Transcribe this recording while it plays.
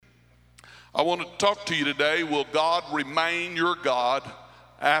I want to talk to you today, will God remain your God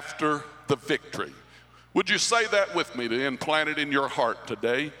after the victory? Would you say that with me to implant it in your heart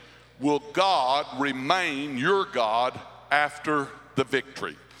today? Will God remain your God after the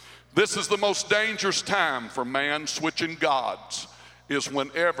victory? This is the most dangerous time for man switching gods, is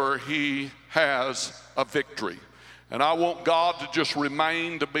whenever he has a victory. And I want God to just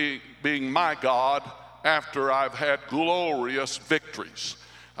remain to being my God after I've had glorious victories.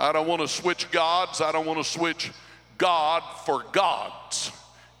 I don't want to switch gods. I don't want to switch God for gods.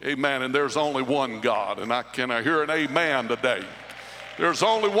 Amen. And there's only one God. And can I hear an amen today? There's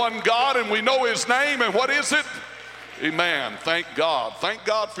only one God, and we know his name. And what is it? Amen. Thank God. Thank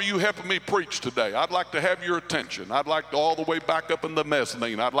God for you helping me preach today. I'd like to have your attention. I'd like to all the way back up in the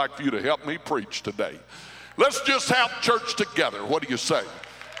mezzanine. I'd like for you to help me preach today. Let's just have church together. What do you say?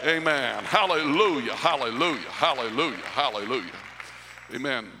 Amen. Hallelujah. Hallelujah. Hallelujah. Hallelujah.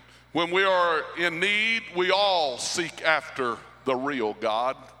 Amen. When we are in need, we all seek after the real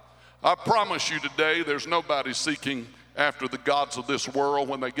God. I promise you today, there's nobody seeking after the gods of this world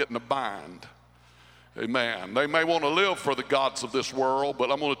when they get in a bind. Amen. They may want to live for the gods of this world,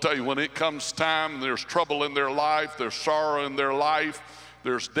 but I'm going to tell you, when it comes time, there's trouble in their life, there's sorrow in their life,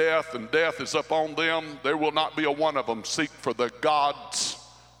 there's death, and death is upon them, there will not be a one of them seek for the gods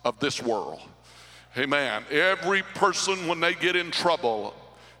of this world. Amen. Every person, when they get in trouble,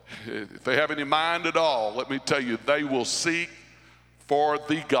 if they have any mind at all, let me tell you, they will seek for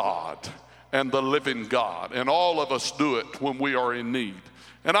the God and the living God. And all of us do it when we are in need.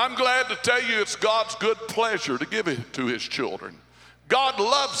 And I'm glad to tell you it's God's good pleasure to give it to his children. God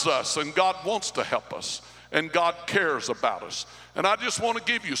loves us, and God wants to help us, and God cares about us. And I just want to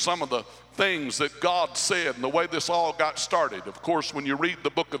give you some of the things that God said and the way this all got started. Of course, when you read the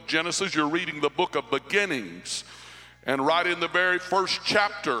book of Genesis, you're reading the book of beginnings. And right in the very first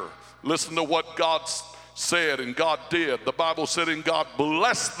chapter, listen to what God said and God did. The Bible said, and God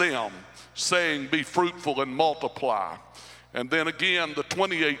blessed them, saying, be fruitful and multiply. And then again, the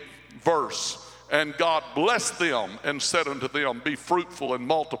 28th verse, and God blessed them and said unto them, be fruitful and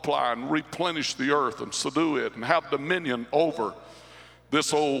multiply and replenish the earth and subdue it and have dominion over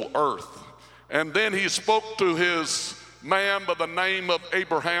this old earth. And then he spoke to his man by the name of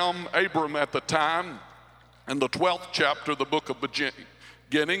Abram at the time, in the 12th chapter of the book of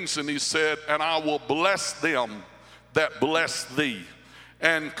beginnings, and he said, and I will bless them that bless thee,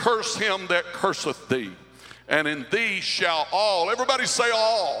 and curse him that curseth thee. And in thee shall all, everybody say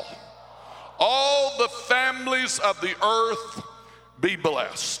all the families of the earth be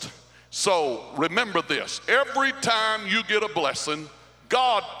blessed. So remember this, every time you get a blessing,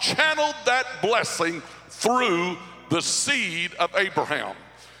 God channeled that blessing through the seed of Abraham.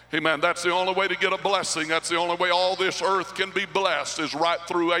 Amen. That's the only way to get a blessing. That's the only way all this earth can be blessed, is right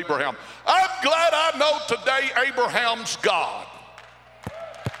through Abraham. I'm glad I know today Abraham's God.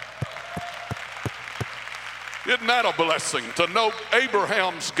 Isn't that a blessing to know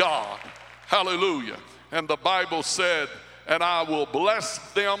Abraham's God? Hallelujah. And the Bible said, and I will bless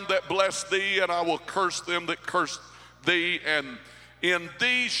them that bless thee, and I will curse them that curse thee, and in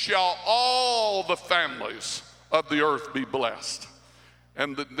thee shall all the families of the earth be blessed.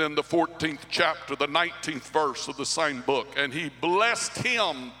 And then the 14th chapter, the 19th verse of the same book, and he blessed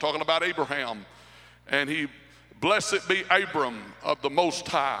him, talking about Abraham, and he, blessed be Abram of the Most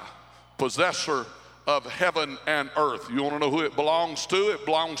High, possessor of heaven and earth. You want to know who it belongs to? It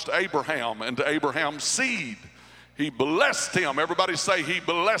belongs to Abraham and to Abraham's seed. He blessed him. Everybody say, he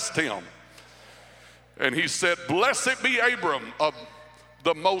blessed him. And he said, blessed be Abram of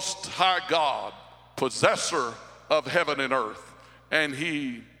the Most High God, possessor of heaven and earth. And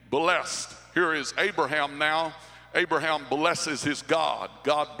he blessed. Here is Abraham now. Abraham blesses his God.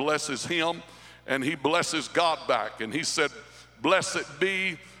 God blesses him, and he blesses God back. And he said, blessed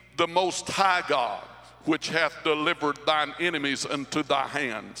be the Most High God, which hath delivered thine enemies into thy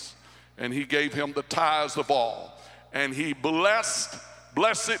hands. And he gave him the tithes of all. And he blessed,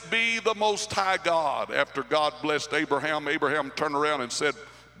 blessed be the Most High God. After God blessed Abraham, Abraham turned around and said,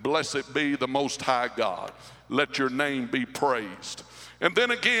 blessed be the Most High God. Let your name be praised. And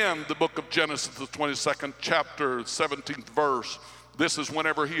then again, the book of Genesis, the 22nd chapter, 17th verse. This is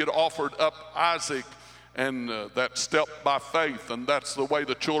whenever he had offered up Isaac, and that step by faith. And that's the way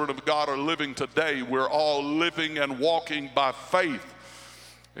the children of God are living today. We're all living and walking by faith.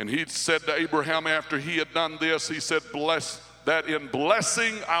 And he said to Abraham after he had done this, he said, bless that in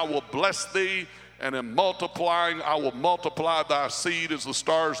blessing I will bless thee, and in multiplying I will multiply thy seed as the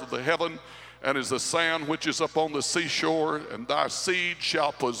stars of the heaven, and as the sand which is upon the seashore, and thy seed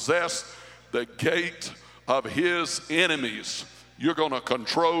shall possess the gate of his enemies. You're going to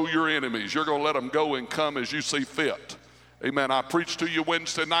control your enemies. You're going to let them go and come as you see fit. Amen. I preached to you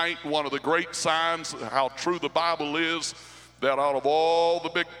Wednesday night, one of the great signs how true the Bible is, that out of all the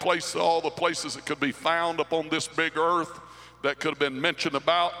big places, all the places that could be found upon this big earth that could have been mentioned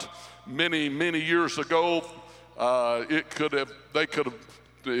about many, many years ago, they could have,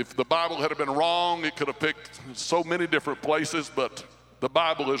 if the Bible had been wrong, it could have picked so many different places, but the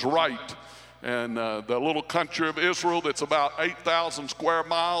Bible is right. And the little country of Israel, that's about 8,000 square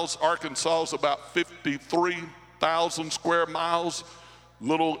miles. Arkansas is about 53,000 square miles.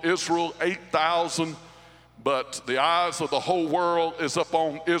 Little Israel, 8,000. But the eyes of the whole world is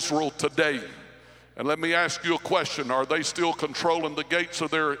upon Israel today. And let me ask you a question. Are they still controlling the gates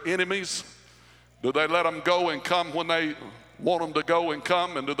of their enemies? Do they let them go and come when they want them to go and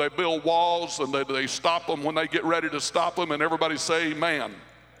come? And do they build walls and do they stop them when they get ready to stop them? And everybody say amen.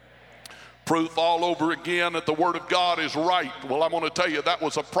 Proof all over again that the Word of God is right. Well, I'm going to tell you, that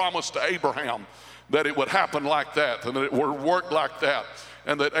was a promise to Abraham, that it would happen like that and that it would work like that,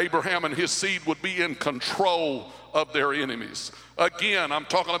 and that Abraham and his seed would be in control of their enemies. Again, I'm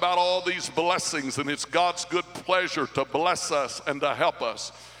talking about all these blessings, and it's God's good pleasure to bless us and to help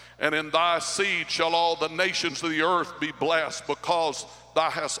us. And in thy seed shall all the nations of the earth be blessed, because thou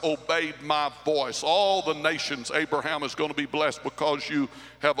hast obeyed my voice. All the nations, Abraham, is going to be blessed because you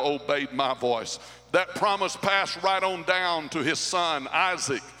have obeyed my voice. That promise passed right on down to his son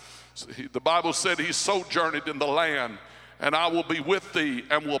Isaac. The Bible said he sojourned in the land, and I will be with thee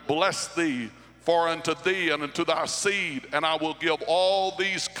and will bless thee, for unto thee and unto thy seed, and I will give all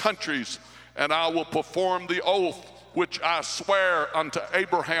these countries, and I will perform the oath which I swear unto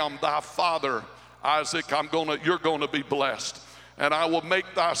Abraham thy father. Isaac, you're going to be blessed. And I will make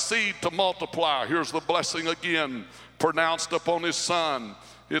thy seed to multiply. Here's the blessing again pronounced upon his son.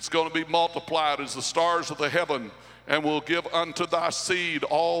 It's going to be multiplied as the stars of the heaven, and will give unto thy seed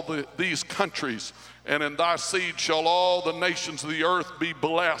all these countries. And in thy seed shall all the nations of the earth be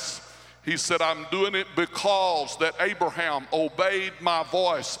blessed. He said, I'm doing it because that Abraham obeyed my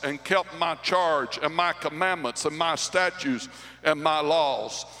voice and kept my charge and my commandments and my statutes and my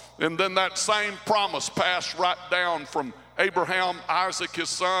laws. And then that same promise passed right down from Abraham, Isaac his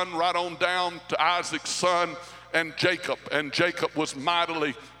son, right on down to Isaac's son and Jacob. And Jacob was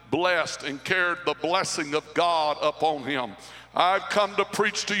mightily blessed and carried the blessing of God upon him. I've come to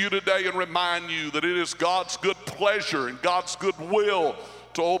preach to you today and remind you that it is God's good pleasure and God's good will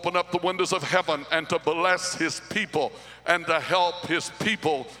to open up the windows of heaven and to bless his people and to help his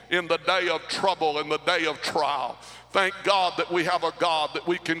people in the day of trouble, in the day of trial. Thank God that we have a God that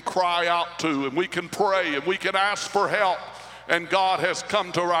we can cry out to, and we can pray, and we can ask for help, and God has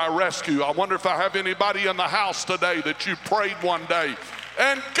come to our rescue. I wonder if I have anybody in the house today that you prayed one day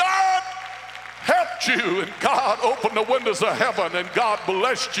and God helped you, and God opened the windows of heaven, and God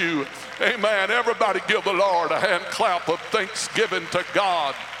blessed you. Amen. Everybody give the Lord a hand clap of thanksgiving to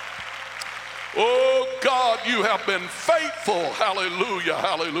God. Oh God, you have been faithful. Hallelujah,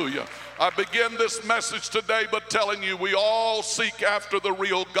 hallelujah. I begin this message today by telling you we all seek after the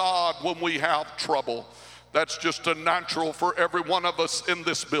real God when we have trouble. That's just a natural for every one of us in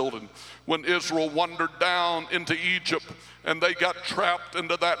this building. When Israel wandered down into Egypt and they got trapped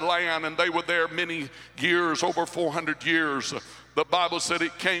into that land, and they were there many years, over 400 years, the Bible said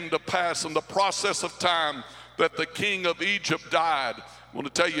it came to pass in the process of time that the king of Egypt died. I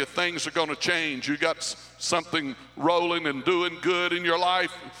want to tell you, things are going to change. You got something rolling and doing good in your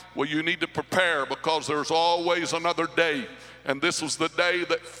life. Well, you need to prepare, because there's always another day. And this was the day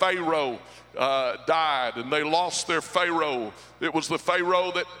that Pharaoh died, and they lost their Pharaoh. It was the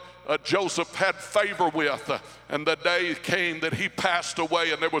Pharaoh that Joseph had favor with, and the day came that he passed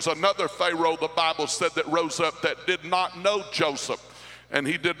away, and there was another Pharaoh, the Bible said, that rose up that did not know Joseph, and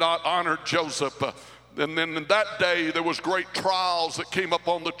he did not honor Joseph. And then in that day there was great trials that came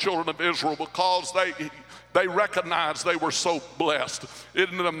upon the children of Israel, because they recognized they were so blessed.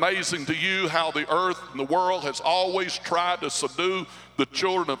 Isn't it amazing to you how the earth and the world has always tried to subdue the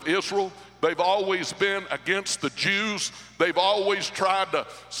children of Israel? They've always been against the Jews. They've always tried to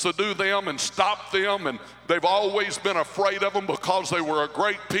subdue them and stop them, and they've always been afraid of them because they were a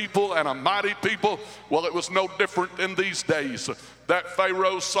great people and a mighty people. Well, it was no different in these days. That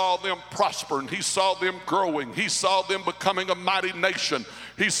Pharaoh saw them prospering. He saw them growing. He saw them becoming a mighty nation.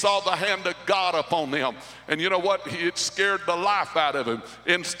 He saw the hand of God upon them. And you know what? It scared the life out of him.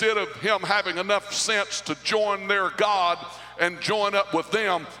 Instead of him having enough sense to join their God and join up with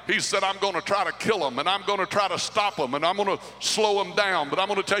them, he said, I'm going to try to kill them, and I'm going to try to stop them, and I'm going to slow them down. But I'm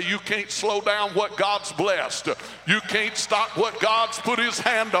going to tell you, you can't slow down what God's blessed. You can't stop what God's put his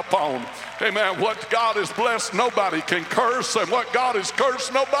hand upon. Amen. What God has blessed, nobody can curse, and what God has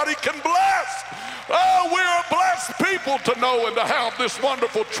cursed, nobody can bless. Oh, we are blessed people to know and to have this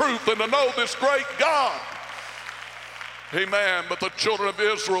wonderful truth and to know this great God. Amen. But the children of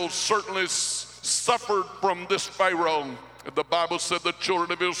Israel certainly suffered from this Pharaoh. The Bible said the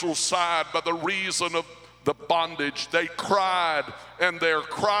children of Israel sighed by the reason of the bondage. They cried, and their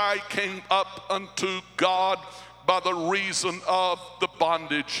cry came up unto God by the reason of the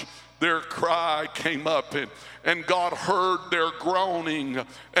bondage. Their cry came up, and God heard their groaning,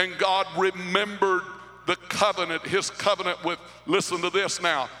 and God remembered the covenant, his covenant with, listen to this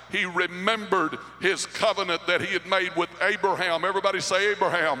now, he remembered his covenant that he had made with Abraham. Everybody say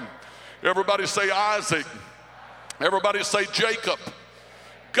Abraham. Everybody say Isaac. Everybody say Jacob.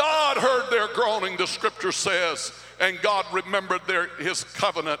 God heard their groaning, the scripture says, and God remembered his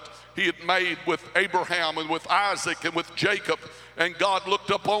covenant he had made with Abraham and with Isaac and with Jacob. And God looked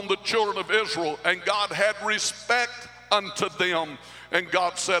upon the children of Israel, and God had respect unto them. And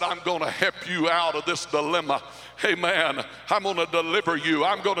God said, I'm going to help you out of this dilemma. Amen. I'm going to deliver you.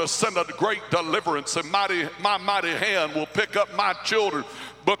 I'm going to send a great deliverance, and my mighty hand will pick up my children,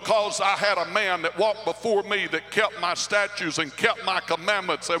 because I had a man that walked before me that kept my statutes and kept my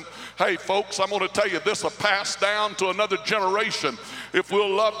commandments. And hey, folks, I'm going to tell you, this will pass down to another generation. If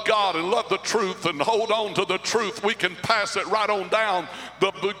we'll love God and love the truth and hold on to the truth, we can pass it right on down.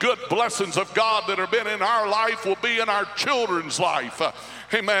 The good blessings of God that have been in our life will be in our children's life.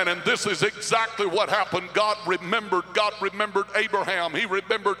 Amen. And this is exactly what happened. God remembered Abraham. He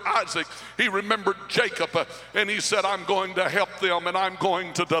remembered Isaac. He remembered Jacob. And he said, I'm going to help them, and I'm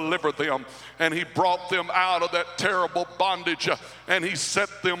going to deliver them. And he brought them out of that terrible bondage, and he set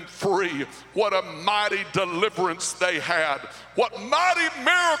them free. What a mighty deliverance they had. What mighty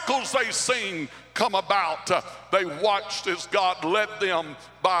miracles they seen come about. They watched as God led them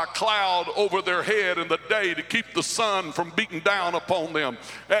by a cloud over their head in the day to keep the sun from beating down upon them.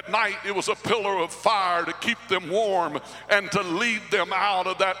 At night it was a pillar of fire to keep them warm and to lead them out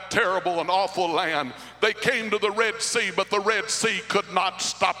of that terrible and awful land. They came to the Red Sea, but the Red Sea could not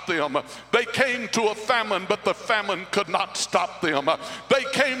stop them. They came to a famine, but the famine could not stop them. They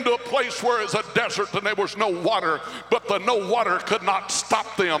came to a place where it's a desert and there was no water, but the no water could not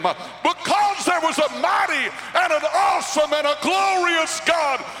stop them, because there was a mighty and an awesome and a glorious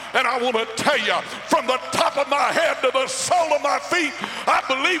God. And I want to tell you, from the top of my head to the sole of my feet, I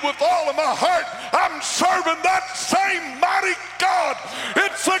believe with all of my heart I'm serving that same mighty God.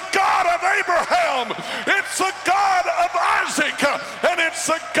 It's the God of Abraham, it's the God of Isaac, and it's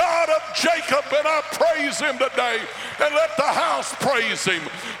the God of Jacob. And I praise him today, and let the house praise him.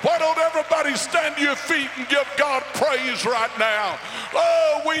 Why don't everybody stand to your feet and give God praise right now?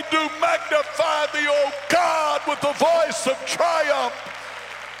 Oh, we do magnify thee, O God, with the voice of triumph.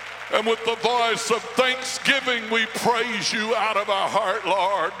 And with the voice of thanksgiving, we praise you out of our heart,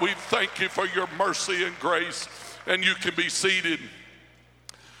 Lord. We thank you for your mercy and grace. And you can be seated.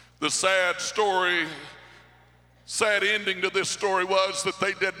 The sad ending to this story was that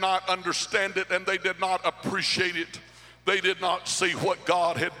they did not understand it, and they did not appreciate it. They did not see what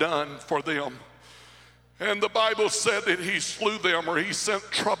God had done for them. And the Bible said that he slew them, or he sent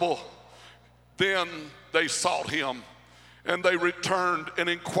trouble. Then they sought him, and they returned and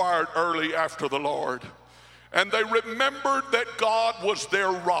inquired early after the Lord. And they remembered that God was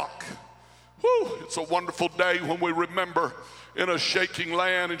their rock. Whew, it's a wonderful day when we remember, in a shaking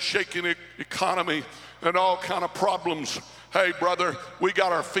land and shaking economy and all kind of problems. Hey, brother, we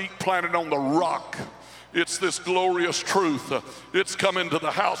got our feet planted on the rock. It's this glorious truth. It's coming to the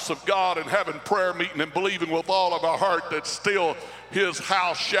house of God and having prayer meeting and believing with all of our heart that still his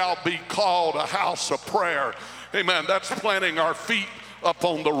house shall be called a house of prayer. Amen. That's planting our feet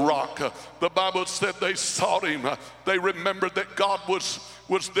upon the rock. The Bible said they sought him. They remembered that God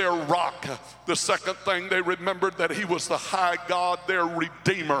was their rock. The second thing, they remembered that he was the high God, their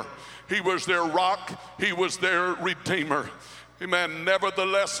redeemer. He was their rock. He was their redeemer. Amen.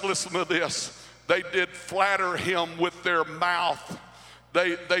 Nevertheless, listen to this. They did flatter him with their mouth.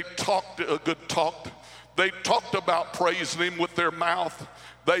 They talked a good talk. They talked about praising him with their mouth.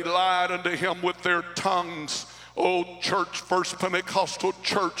 They lied unto him with their tongues. Oh, church, First Pentecostal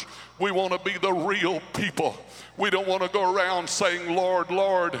Church, we want to be the real people. We don't want to go around saying, Lord,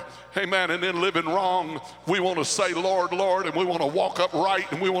 Lord, amen, and then living wrong. We want to say, Lord, Lord, and we want to walk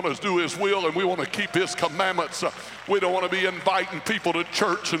upright, and we want to do his will, and we want to keep his commandments. We don't want to be inviting people to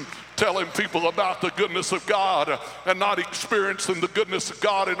church and telling people about the goodness of God and not experiencing the goodness of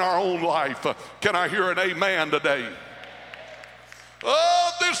God in our own life. Can I hear an amen today?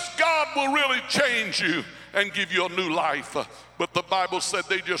 Oh, this God will really change you and give you a new life. But the Bible said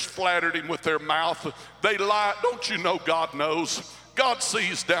they just flattered him with their mouth. They lied. Don't you know God knows? God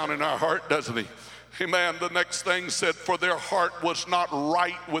sees down in our heart, doesn't he? Amen. The next thing said, for their heart was not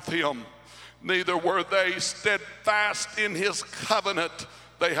right with him, neither were they steadfast in his covenant.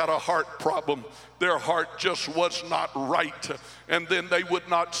 They had a heart problem. Their heart just was not right. And then they would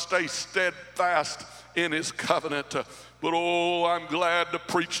not stay steadfast in his covenant. But oh, I'm glad to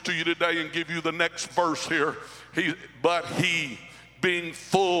preach to you today and give you the next verse here. But he, being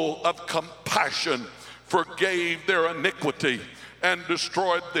full of compassion, forgave their iniquity and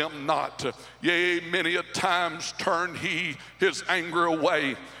destroyed them not. Yea, many a times turned he his anger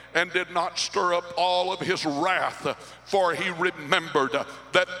away and did not stir up all of his wrath, for he remembered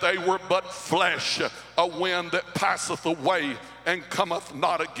that they were but flesh, a wind that passeth away and cometh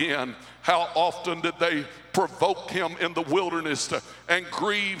not again. How often did they provoke him in the wilderness and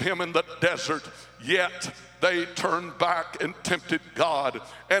grieve him in the desert? Yet they turned back and tempted God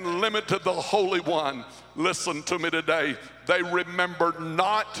and limited the Holy One. Listen to me today. They remembered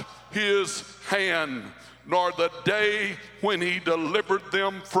not his hand, nor the day when he delivered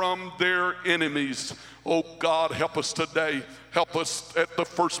them from their enemies. Oh God, help us today. Help us at the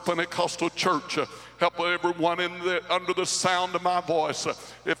First Pentecostal Church. Help everyone under the sound of my voice.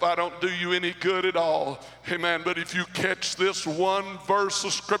 If I don't do you any good at all, amen. But if you catch this one verse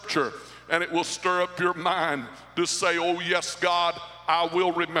of scripture, and it will stir up your mind to say, oh yes, God, I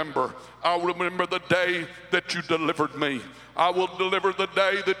will remember. I will remember the day that you delivered me. I will deliver the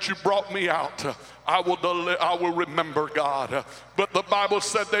day that you brought me out. I will remember, God. But the Bible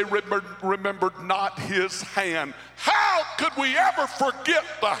said they remembered not his hand. How could we ever forget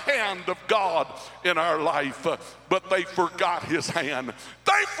the hand of God in our life? But they forgot his hand.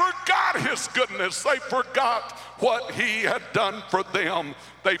 They forgot his goodness. They forgot what he had done for them.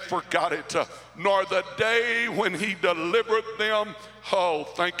 They forgot it. Nor the day when he delivered them. Oh,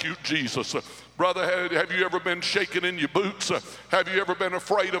 thank you, Jesus. Brother, have you ever been shaken in your boots? Have you ever been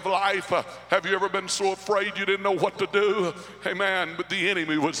afraid of life? Have you ever been so afraid you didn't know what to do? Amen. But the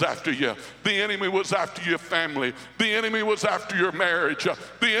enemy was after you. The enemy was after your family. The enemy was after your marriage.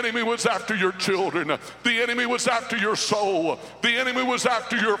 The enemy was after your children. The enemy was after your soul. The enemy was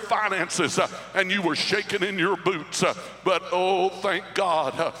after your finances. And you were shaken in your boots. But oh, thank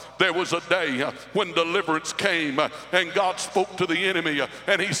God, there was a day when deliverance came and God spoke to the enemy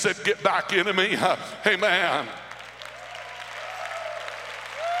and he said, get back, enemy. Amen.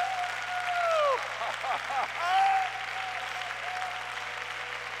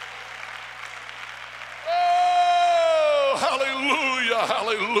 Oh, hallelujah,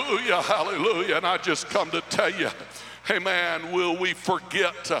 hallelujah, hallelujah. And I just come to tell you, amen, will we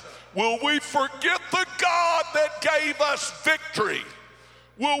forget the God that gave us victory?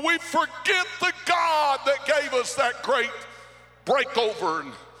 Will we forget the God that gave us that great breakover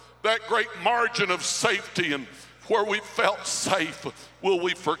and that great margin of safety and where we felt safe? Will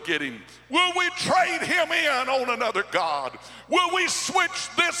we forget him? Will we trade him in on another God? Will we switch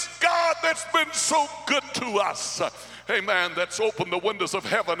this God that's been so good to us? Amen, that's opened the windows of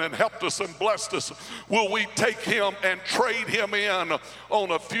heaven and helped us and blessed us. Will we take him and trade him in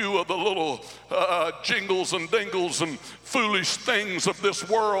on a few of the little jingles and dingles and foolish things of this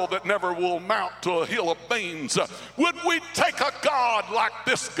world that never will mount to a hill of beans? Would we take a God like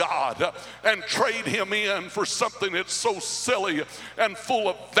this God and trade him in for something that's so silly and full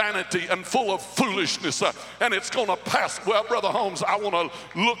of vanity and full of foolishness and it's going to pass? Well, Brother Holmes, I want to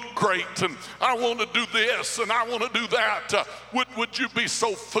look great and I want to do this and I want to do that. Would you be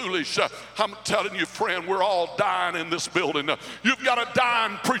so foolish? I'm telling you, friend, we're all dying in this building. You've got a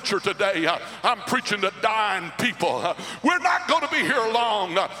dying preacher today. I'm preaching to dying people. We're not going to be here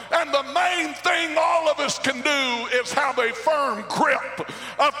long. And the main thing all of us can do is have a firm grip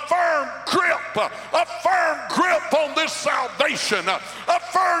on this salvation, a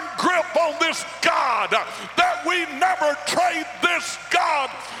firm grip on this God, that we never trade this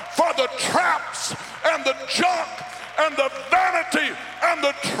God for the traps and the junk and the vanity and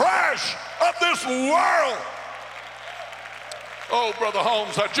the trash of this world. Oh, Brother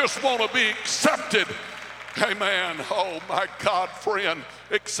Holmes, I just want to be accepted. Amen. Oh, my God, friend,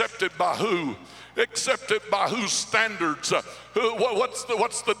 Accepted by who? Accepted by whose standards? What's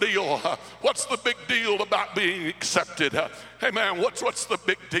the deal? What's the big deal about being accepted? Hey man, what's the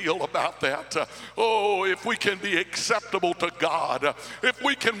big deal about that? Oh, if we can be acceptable to God, if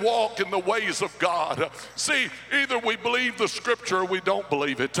we can walk in the ways of God. See, either we believe the scripture or we don't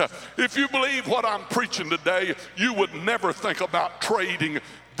believe it. If you believe what I'm preaching today, you would never think about trading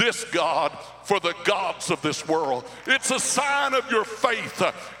this God for the gods of this world. It's a sign of your faith.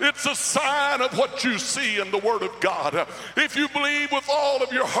 It's a sign of what you see in the Word of God. If you believe with all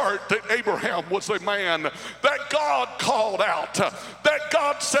of your heart that Abraham was a man that God called out, that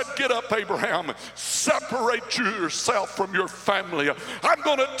God said, get up, Abraham, separate yourself from your family. I'm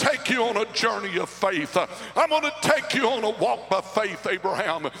going to take you on a journey of faith. I'm going to take you on a walk by faith,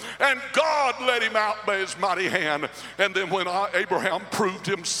 Abraham. And God led him out by his mighty hand. And then when Abraham proved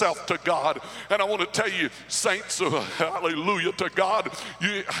himself to God, and I want to tell you, saints, hallelujah to God,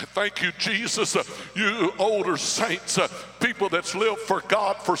 thank you, Jesus, you older saints, people that's lived for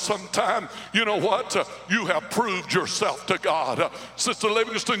God for some time, you know what? You have proved yourself to God. Sister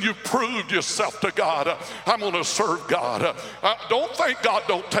Livingston, you proved yourself to God. I'm going to serve God. Don't think God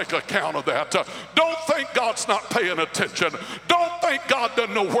don't take account of that. Don't think God's not paying attention. Don't think God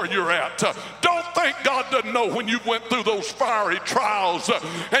doesn't know where you're at. Don't think God doesn't know when you went through those fiery trials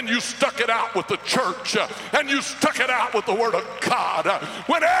and you stuck it out with the church and you stuck it out with the Word of God.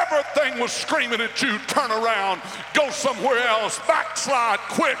 When everything was screaming at you, turn around, go somewhere else, backslide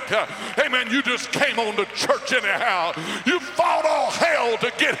quick. Amen. You just came on to church anyhow. You fought all hell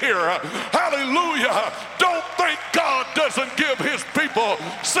to get here. Hallelujah. Don't think God doesn't give his people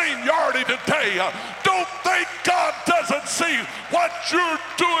seniority today. Don't think God doesn't see what you're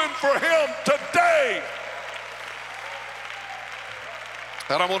doing for him today.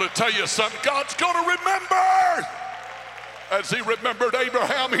 And I want to tell you something, God's going to remember. As he remembered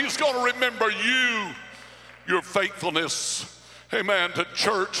Abraham, he's going to remember you, your faithfulness, amen, to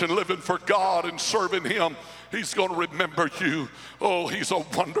church and living for God and serving him. He's going to remember you. Oh, he's a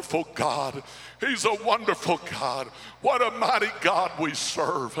wonderful God. He's a wonderful God. What a mighty God we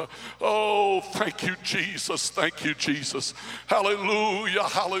serve. Oh, thank you, Jesus. Thank you, Jesus. Hallelujah,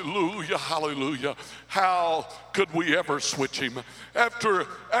 hallelujah, hallelujah. How could we ever switch him? After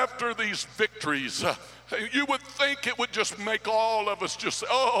these victories, you would think it would just make all of us just say,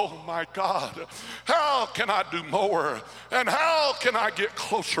 oh my God, how can I do more? And how can I get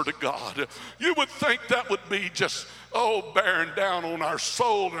closer to God? You would think that would be just, bearing down on our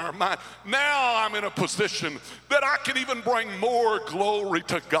soul and our mind. Now I'm in a position that I can even bring more glory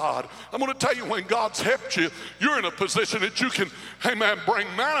to God. I'm going to tell you, when God's helped you, you're in a position that you can, amen, bring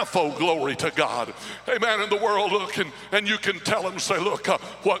manifold glory to God. Amen. And the world looking, and you can tell them, say, look,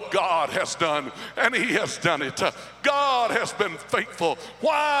 what God has done, and he has done it. God has been faithful.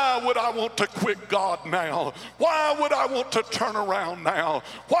 Why would I want to quit God now? Why would I want to turn around now?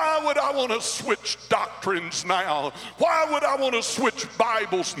 Why would I want to switch doctrines now? Why would I want to switch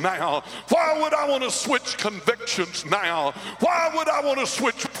Bibles now? Why would I want to switch convictions now? Why would I want to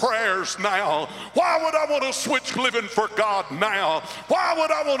switch prayers now? Why would I want to switch living for God now? Why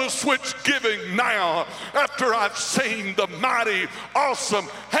would I want to switch giving now after I've seen the mighty, awesome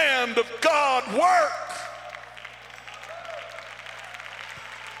hand of God work?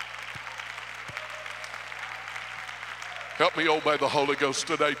 Help me obey the Holy Ghost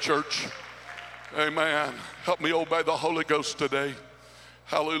today, church. Amen. Help me obey the Holy Ghost today.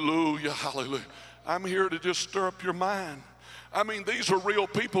 Hallelujah, hallelujah. I'm here to just stir up your mind. I mean, these are real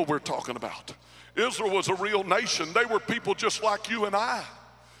people we're talking about. Israel was a real nation. They were people just like you and I.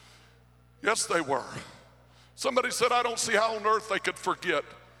 Yes, they were. Somebody said, I don't see how on earth they could forget.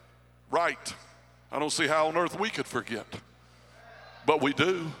 Right. I don't see how on earth we could forget. But we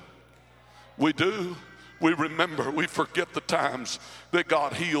do. We do. We remember, we forget the times that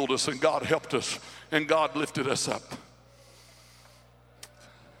God healed us and God helped us and God lifted us up.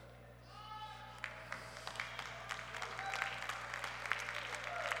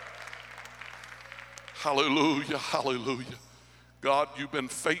 Hallelujah, hallelujah. God, you've been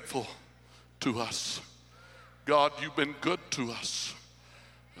faithful to us. God, you've been good to us.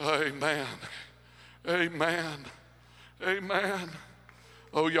 Amen, amen, amen.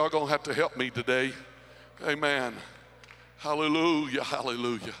 Oh, y'all gonna have to help me today. Amen. Hallelujah,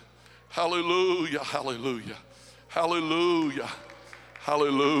 hallelujah. Hallelujah, hallelujah. Hallelujah.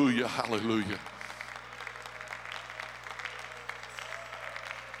 Hallelujah, hallelujah.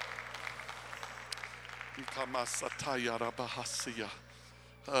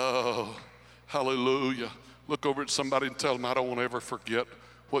 Oh, hallelujah. Look over at somebody and tell them, I don't want to ever forget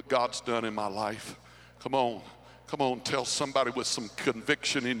what God's done in my life. Come on. Come on, tell somebody with some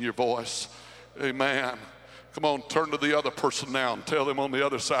conviction in your voice. Amen. Come on, turn to the other person now and tell them on the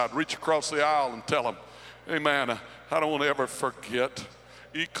other side. Reach across the aisle and tell them, amen, I don't want to ever forget.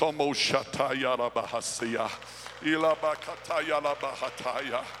 Come on.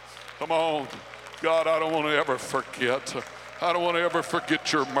 God, I don't want to ever forget. I don't want to ever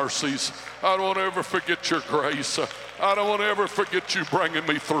forget your mercies. I don't want to ever forget your grace. I don't want to ever forget you bringing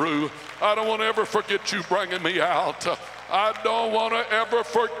me through. I don't want to ever forget you bringing me out. I don't want to ever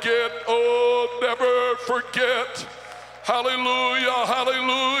forget, oh, never forget. Hallelujah,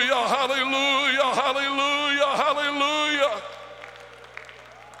 hallelujah, hallelujah, hallelujah, hallelujah.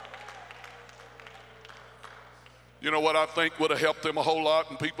 You know what I think would have helped them a whole lot,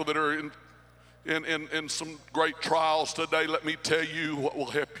 and people that are in some great trials today, let me tell you what will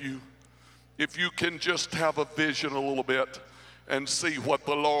help you. If you can just have a vision a little bit and see what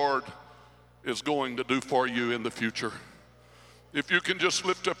the Lord is going to do for you in the future. If you can just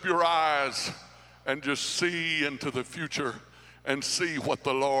lift up your eyes and just see into the future and see what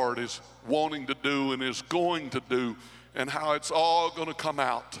the Lord is wanting to do and is going to do and how it's all going to come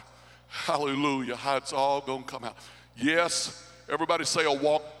out. Hallelujah, how it's all going to come out. Yes, everybody say a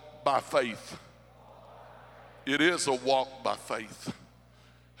walk by faith. It is a walk by faith.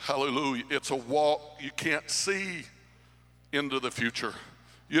 Hallelujah. It's a walk you can't see into the future.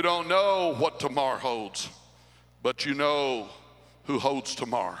 You don't know what tomorrow holds, but you know who holds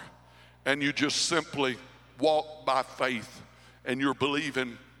tomorrow. And you just simply walk by faith, and you're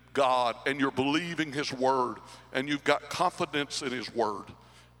believing God, and you're believing his word, and you've got confidence in his word.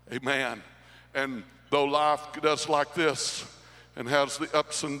 Amen. And though life does like this and has the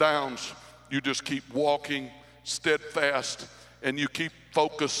ups and downs, you just keep walking steadfast, and you keep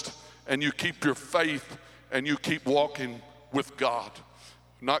focused, and you keep your faith, and you keep walking with God.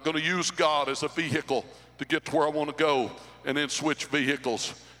 I'm not going to use God as a vehicle to get to where I want to go and then switch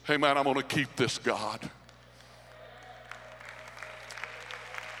vehicles. Hey man, I'm going to keep this God.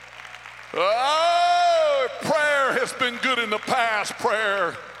 Oh, prayer has been good in the past.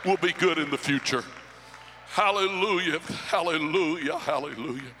 Prayer will be good in the future. Hallelujah, hallelujah,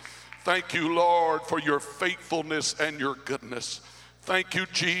 hallelujah. Thank you, Lord, for your faithfulness and your goodness. Thank you,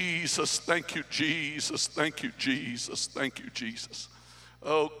 Jesus. Thank you, Jesus. Thank you, Jesus. Thank you, Jesus.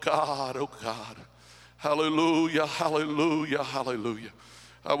 Oh, God. Oh, God. Hallelujah, hallelujah, hallelujah.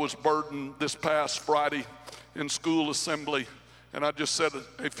 I was burdened this past Friday in school assembly, and I just said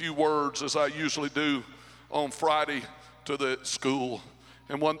a few words, as I usually do on Friday, to the school.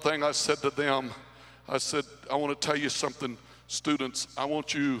 And one thing I said to them, I said, I want to tell you something, students. I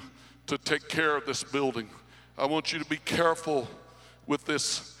want you to take care of this building. I want you to be careful with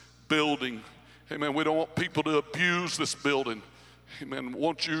this building. Amen. We don't want people to abuse this building. Amen.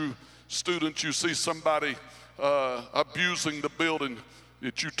 Want you students, you see somebody abusing the building,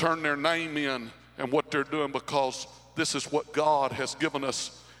 that you turn their name in and what they're doing, because this is what God has given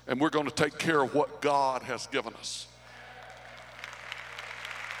us, and we're going to take care of what God has given us.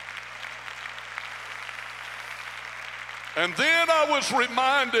 And then I was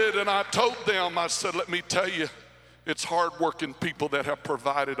reminded, and I told them, I said, let me tell you, it's hardworking people that have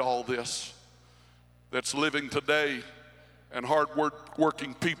provided all this, that's living today, and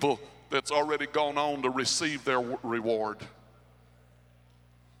hardworking people that's already gone on to receive their reward.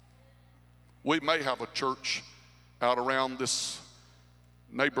 We may have a church out around this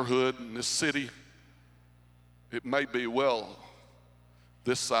neighborhood in this city. It may be, well,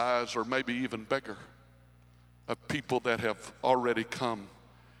 this size or maybe even bigger, of people that have already come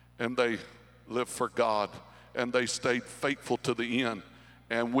and they live for God and they stayed faithful to the end.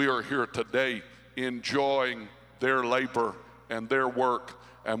 And we are here today enjoying their labor and their work,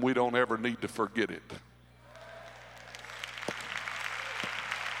 and we don't ever need to forget it.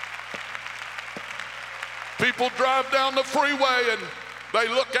 People drive down the freeway and they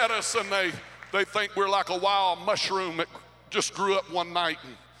look at us and they think we're like a wild mushroom that just grew up one night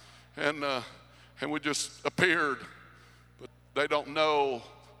and we just appeared. But they don't know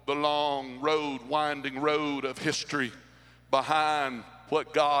the long road, winding road of history behind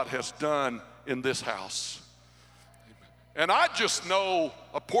what God has done in this house. And I just know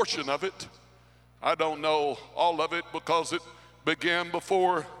a portion of it. I don't know all of it, because it began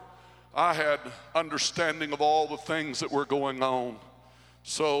before I had understanding of all the things that were going on.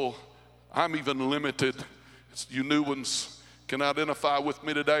 So I'm even limited. You new ones can identify with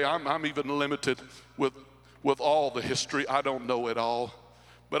me today. I'm even limited with all the history. I don't know it all,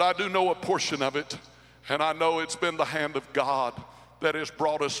 but I do know a portion of it, and I know it's been the hand of God that has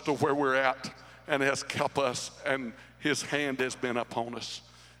brought us to where we're at and has kept us, and his hand has been upon us.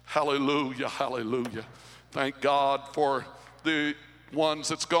 Hallelujah, hallelujah. Thank God for the ones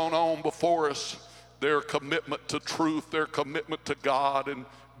that's gone on before us, their commitment to truth, their commitment to God and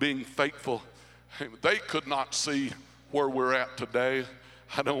being faithful. They could not see where we're at today,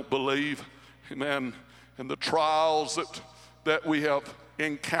 I don't believe. Amen. And the trials that we have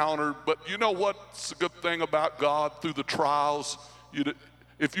encountered. But you know what's a good thing about God through the trials?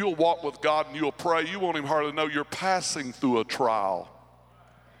 If you'll walk with God and you'll pray, you won't even hardly know you're passing through a trial.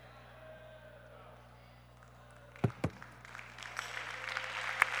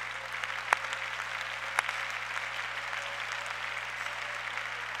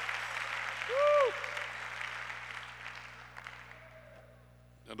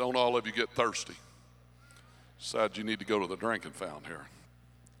 Now, don't all of you get thirsty. Decide you need to go to the drinking fountain here,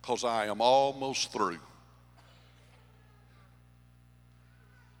 because I am almost through.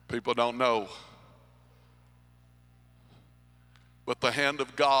 People don't know, but the hand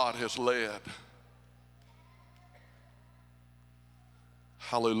of God has led.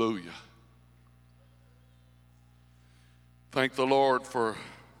 Hallelujah. Thank the Lord for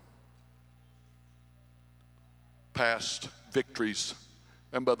past victories,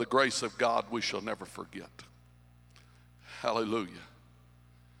 and by the grace of God we shall never forget. Hallelujah.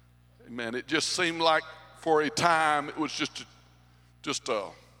 Amen. It just seemed like for a time it was just a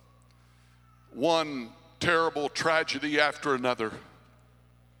one terrible tragedy after another.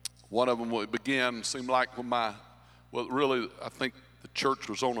 One of them began, seemed like when really I think the church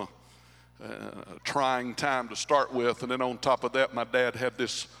was on a trying time to start with, and then on top of that my dad had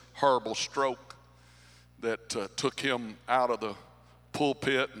this horrible stroke that took him out of the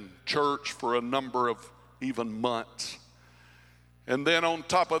pulpit and church for a number of even months. And then on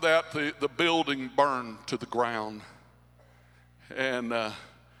top of that, the building burned to the ground. And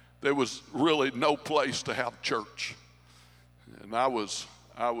there was really no place to have church. And I was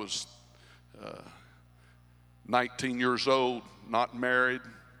 19 years old, not married,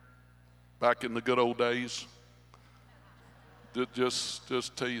 back in the good old days.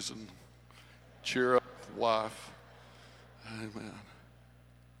 Just teasing. Cheer up, wife. Amen.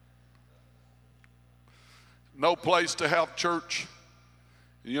 No place to have church.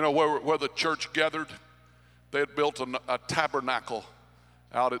 You know where the church gathered? They had built a tabernacle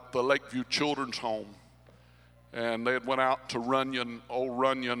out at the Lakeview Children's Home. And they had went out to old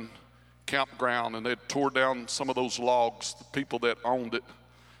Runyon campground, and they had tore down some of those logs. The people that owned it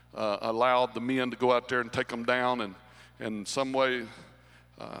allowed the men to go out there and take them down, and in some way,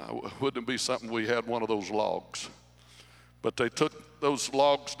 wouldn't it be something we had one of those logs? But they took those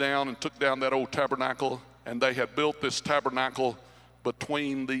logs down and took down that old tabernacle, and they had built this tabernacle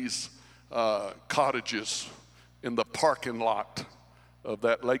between these cottages in the parking lot of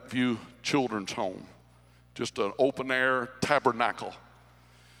that Lakeview Children's Home. Just an open air tabernacle.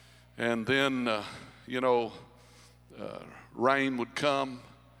 And then, rain would come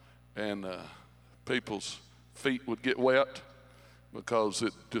and people's feet would get wet because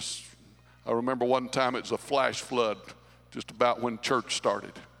I remember one time it was a flash flood just about when church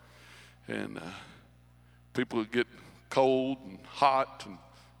started. And people would get cold and hot, and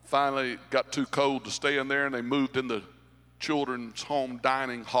finally it got too cold to stay in there, and they moved in the children's home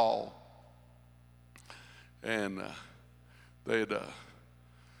dining hall. And we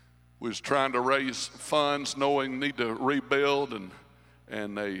was trying to raise funds, knowing need to rebuild,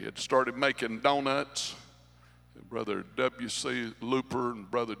 and they had started making donuts. Brother W.C. Looper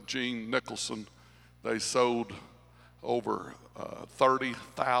and Brother Gene Nicholson, they sold over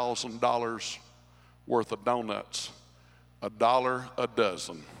 $30,000 worth of donuts, $1 a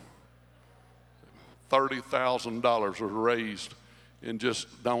dozen. $30,000 was raised in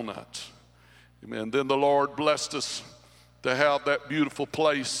just donuts. Amen. Then the Lord blessed us to have that beautiful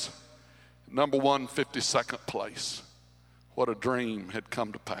place, number 152nd place. What a dream had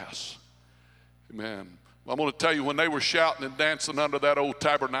come to pass. Amen. I'm going to tell you, when they were shouting and dancing under that old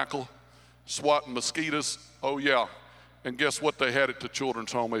tabernacle, swatting mosquitoes, oh yeah. And guess what they had at the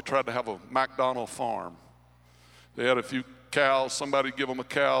children's home? They tried to have a McDonald farm. They had a few cows. Somebody give them a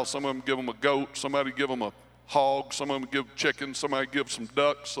cow. Some of them give them a goat. Somebody give them a hog. Some of them give chicken. Somebody give some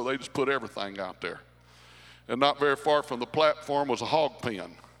ducks. So they just put everything out there. And not very far from the platform was a hog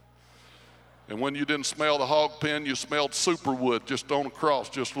pen. And when you didn't smell the hog pen, you smelled superwood just on across,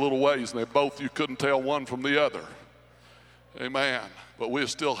 just a little ways. And you couldn't tell one from the other. Amen. But we're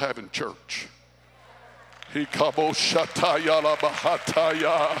still having church.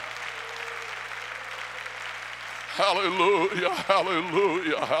 Hallelujah,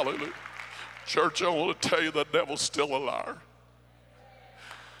 hallelujah, hallelujah. Church, I want to tell you the devil's still a liar.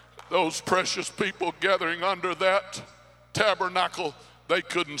 Those precious people gathering under that tabernacle, they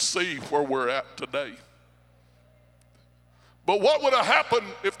couldn't see where we're at today. But what would have happened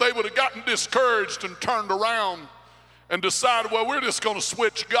if they would have gotten discouraged and turned around and decided, well, we're just going to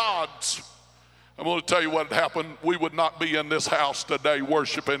switch gods? I'm going to tell you what had happened. We would not be in this house today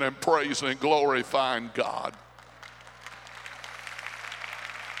worshiping and praising and glorifying God.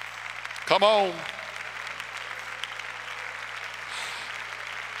 Come on.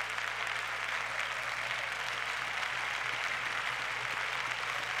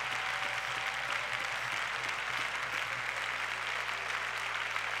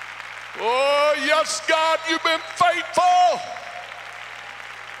 Oh, yes, God, you've been faithful.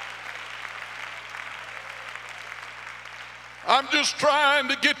 I'm just trying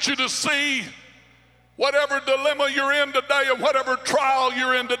to get you to see whatever dilemma you're in today and whatever trial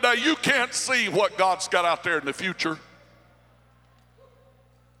you're in today, you can't see what God's got out there in the future.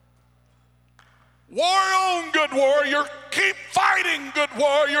 War on, good warrior. Keep fighting, good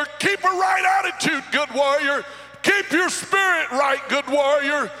warrior. Keep a right attitude, good warrior. Keep your spirit right, good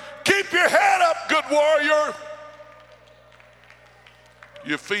warrior. Keep your head up, good warrior.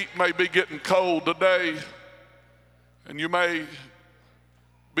 Your feet may be getting cold today, and you may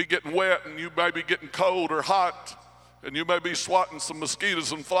be getting wet, and you may be getting cold or hot, and you may be swatting some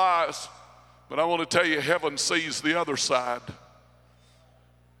mosquitoes and flies, but I want to tell you, heaven sees the other side.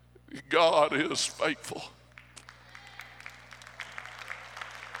 God is faithful.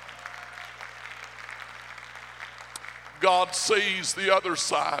 God sees the other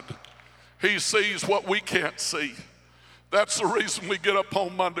side. He sees what we can't see. That's the reason we get up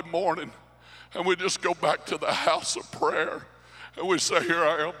on Monday morning and we just go back to the house of prayer. And we say, here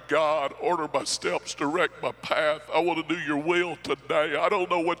I am, God, order my steps, direct my path. I want to do your will today. I don't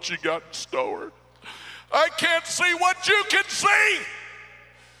know what you got in store. I can't see what you can see.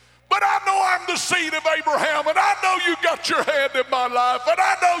 But I know I'm the seed of Abraham, and I know you got your hand in my life, and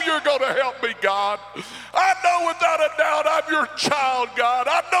I know you're going to help me, God. I know without a doubt I'm your child, God.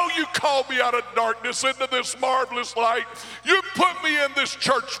 I know you called me out of darkness into this marvelous light. You put me in this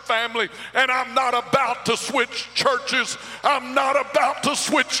church family, and I'm not about to switch churches. I'm not about to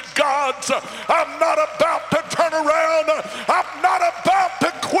switch gods. I'm not about to turn around. I'm not about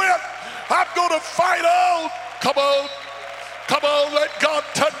to quit. I'm going to fight on. Come on. Come on, let God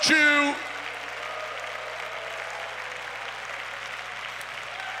touch you.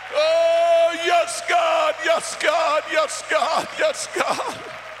 Oh, yes, God, yes, God, yes, God, yes, God.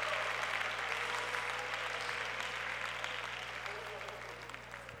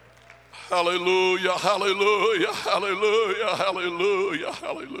 Hallelujah, hallelujah, hallelujah, hallelujah,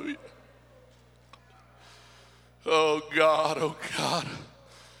 hallelujah. Oh, God, oh, God.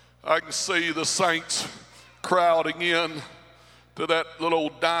 I can see the saints crowding in to that little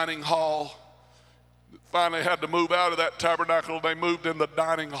dining hall. Finally had to move out of that tabernacle. They moved in the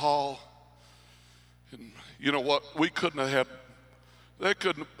dining hall. And you know what? We couldn't have had,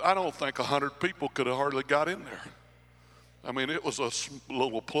 I don't think 100 people could have hardly got in there. I mean, it was a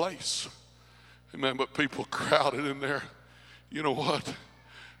little place. Amen, but people crowded in there. You know what?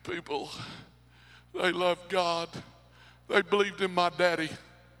 People, they loved God. They believed in my daddy.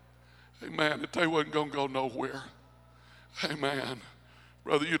 Amen, that they wasn't going to go nowhere. Amen.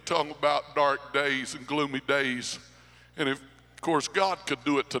 Brother, you're talking about dark days and gloomy days. And of course, God could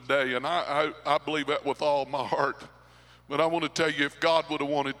do it today. And I believe that with all my heart. But I want to tell you, if God would have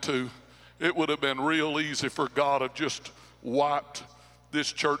wanted to, it would have been real easy for God to just wiped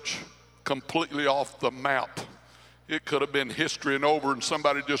this church completely off the map. It could have been history and over, and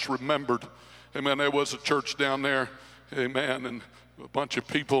somebody just remembered. Amen, there was a church down there. Amen, and a bunch of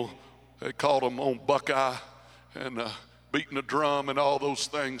people, they called them on Buckeye and beating a drum and all those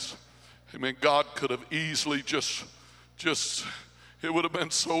things. Amen. God could have easily just it would have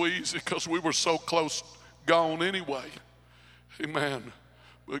been so easy because we were so close gone anyway. Amen.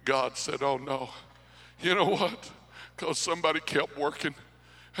 But God said, oh no. You know what? Because somebody kept working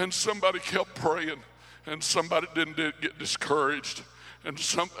and somebody kept praying and somebody didn't get discouraged. And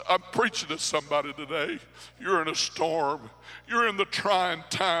I'm preaching to somebody today. You're in a storm. You're in the trying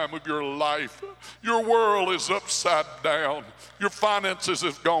time of your life. Your world is upside down. Your finances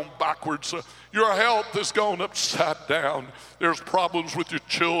have gone backwards. Your health has gone upside down. There's problems with your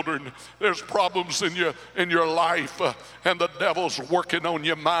children. There's problems in your life. And the devil's working on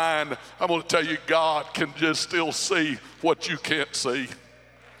your mind. I'm going to tell you, God can just still see what you can't see.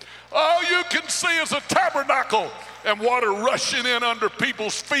 All you can see is a tabernacle and water rushing in under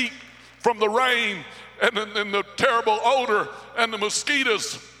people's feet from the rain and the terrible odor and the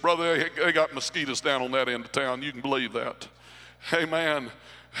mosquitoes. Brother, they got mosquitoes down on that end of town. You can believe that. Amen.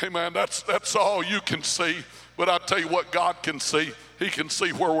 Amen. That's all you can see. But I tell you what God can see. He can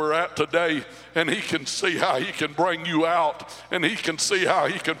see where we're at today, and he can see how he can bring you out, and he can see how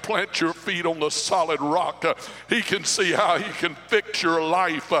he can plant your feet on the solid rock. He can see how he can fix your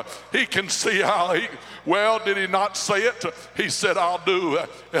life. He can see how well, did he not say it? He said, I'll do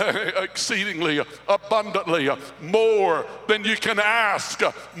exceedingly abundantly more than you can ask,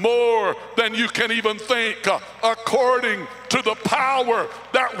 more than you can even think, according to the power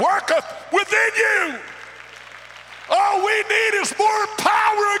that worketh within you. All we need is more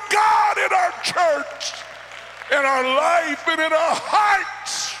power of God in our church, in our life, and in our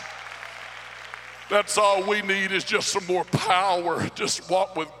hearts. That's all we need, is just some more power. Just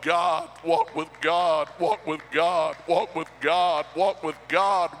walk with God, walk with God, walk with God, walk with God, walk with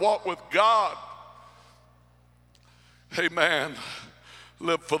God, walk with God. Amen.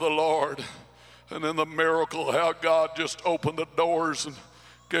 Live for the Lord. And then the miracle, how God just opened the doors and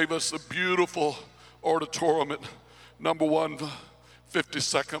gave us a beautiful auditorium at number 1,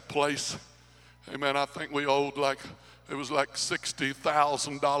 52nd place. Amen. I think we owed it was like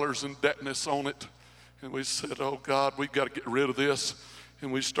 $60,000 indebtedness on it. And we said, oh God, we've got to get rid of this.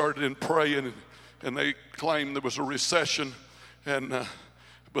 And we started in praying, and they claimed there was a recession.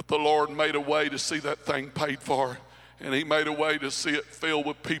 But the Lord made a way to see that thing paid for. And he made a way to see it filled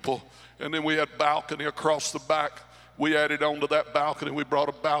with people. And then we had balcony across the back. We added on to that balcony. We brought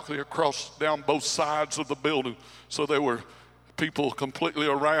a balcony across down both sides of the building. So there were people completely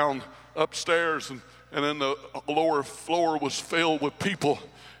around upstairs. And then the lower floor was filled with people.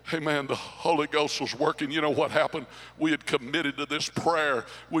 Amen. The Holy Ghost was working. You know what happened? We had committed to this prayer.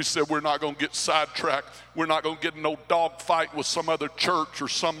 We said we're not going to get sidetracked. We're not going to get in no dog fight with some other church or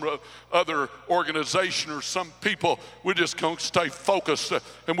some other organization or some people. We're just going to stay focused,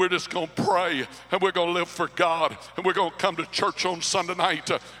 and we're just going to pray, and we're going to live for God, and we're going to come to church on Sunday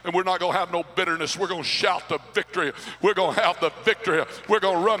night, and we're not going to have no bitterness. We're going to shout the victory. We're going to have the victory. We're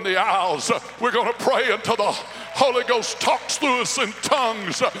going to run the aisles. We're going to pray until the Holy Ghost talks through us in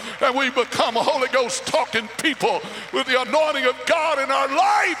tongues, and we become a Holy Ghost talking people with the anointing of God in our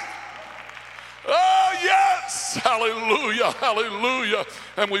life. Oh, yes. Hallelujah. Hallelujah.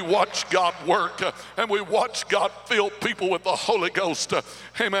 And we watch God work, and we watch God fill people with the Holy Ghost.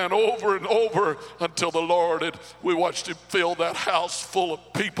 Amen. Over and over until the Lord, we watched him fill that house full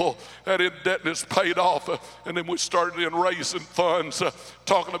of people. That indebtedness paid off. And then we started in raising funds,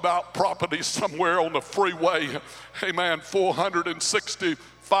 talking about property somewhere on the freeway. Amen.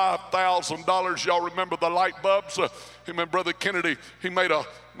 $465,000. Y'all remember the light bulbs? Amen. Brother Kennedy, he made a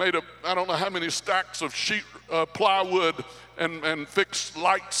I don't know how many stacks of sheet plywood and fixed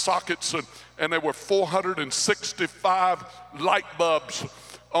light sockets, and there were 465 light bulbs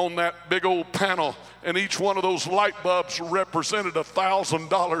on that big old panel, and each one of those light bulbs represented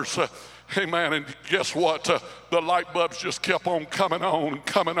 $1,000. Amen. And guess what? The light bulbs just kept on coming on and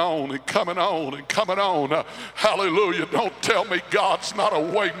coming on and coming on and coming on. Hallelujah. Don't tell me God's not a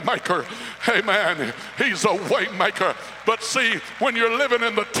way maker. Amen. He's a way maker. But see, when you're living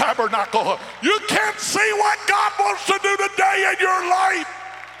in the tabernacle, you can't see what God wants to do today in your life.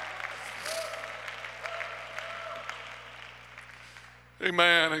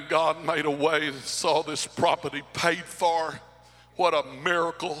 Amen. And God made a way, saw this property paid for. What a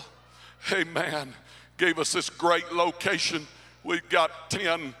miracle. Amen. Gave us this great location. We've got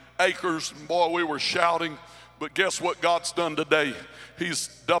 10 acres, and boy, we were shouting. But guess what God's done today? He's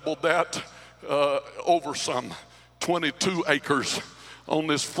doubled that over some 22 acres on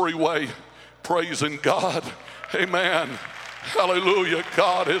this freeway. Praising God. Amen. Hallelujah.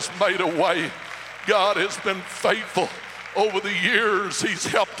 God has made a way. God has been faithful over the years. He's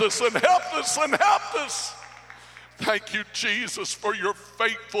helped us and helped us and helped us. Thank you, Jesus, for your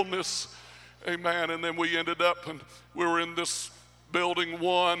faithfulness. Amen. And then we ended up, and we were in this building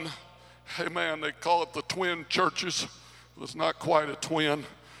 1. Amen. They call it the twin churches. It's not quite a twin,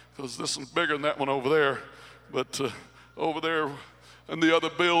 because this one's bigger than that one over there. But over there in the other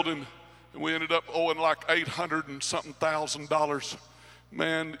building, and we ended up owing like $800 and something thousand.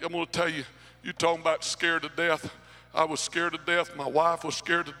 Man, I'm going to tell you, you talking about scared to death. I was scared to death. My wife was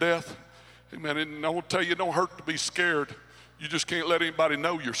scared to death. Amen. And I want to tell you, it don't hurt to be scared. You just can't let anybody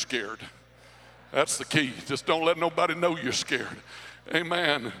know you're scared. That's the key. Just don't let nobody know you're scared.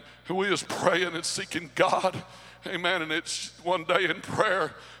 Amen. And we was praying and seeking God. Amen. And it's one day in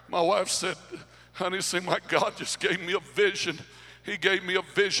prayer, my wife said, honey, it seemed like God just gave me a vision. He gave me a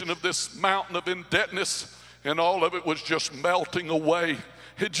vision of this mountain of indebtedness, and all of it was just melting away.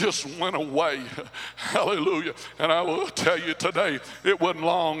 It just went away. Hallelujah. And I will tell you today, it wasn't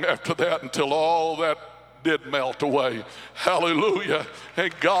long after that until all that did melt away. Hallelujah.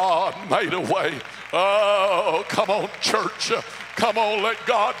 And God made a way. Oh, come on, church. Come on, let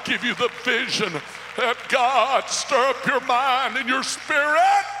God give you the vision. Let God stir up your mind and your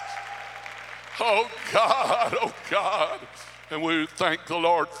spirit. Oh, God, oh, God. And we thank the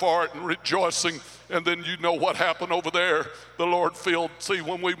Lord for it and rejoicing. And then you know what happened over there. The Lord filled. See,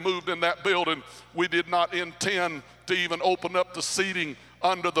 when we moved in that building, we did not intend to even open up the seating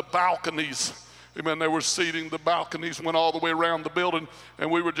under the balconies. Amen. They were seating, the balconies went all the way around the building, and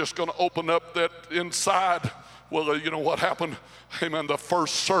we were just going to open up that inside. Well, you know what happened? Amen. The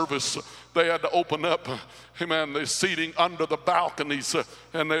first service, they had to open up, amen, the seating under the balconies,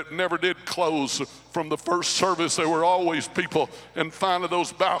 and it never did close. From the first service, there were always people, and finally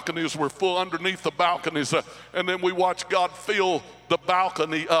those balconies were full underneath the balconies, and then we watched God fill the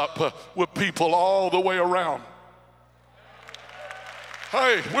balcony up with people all the way around.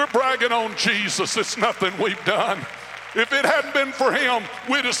 Hey, we're bragging on Jesus. It's nothing we've done. If it hadn't been for him,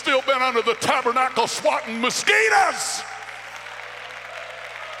 we'd have still been under the tabernacle swatting mosquitoes.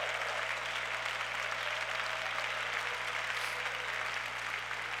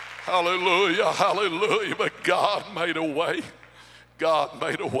 Hallelujah, hallelujah. But God made a way. God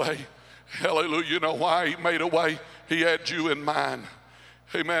made a way. Hallelujah. You know why he made a way? He had you in mind.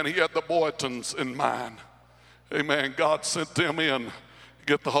 Amen. He had the Boytons in mind. Amen. God sent them in to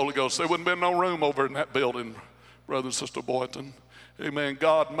get the Holy Ghost. There wouldn't have been no room over in that building, Brother and Sister Boyton. Amen.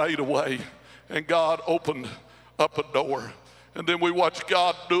 God made a way, and God opened up a door. And then we watched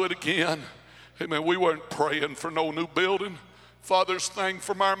God do it again. Amen. We weren't praying for no new building. Father's thing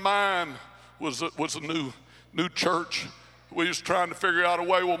from our mind was a new church. We was trying to figure out a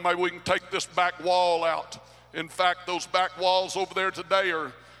way, well, maybe we can take this back wall out. In fact, those back walls over there today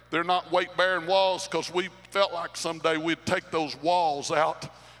they're not weight-bearing walls, because we felt like someday we'd take those walls out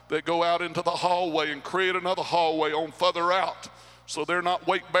that go out into the hallway and create another hallway on further out. So they're not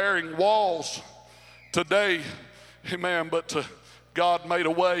weight-bearing walls today. Amen. But God made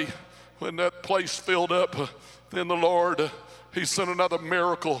a way when that place filled up. Then the Lord, he sent another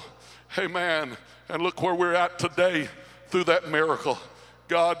miracle. Amen. And look where we're at today through that miracle.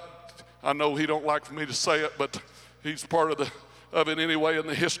 God, I know he don't like for me to say it, but he's part of it anyway in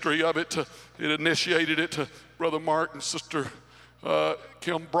the history of it. It initiated it to Brother Mark and Sister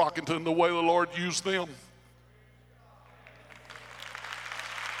Kim Brockington, the way the Lord used them.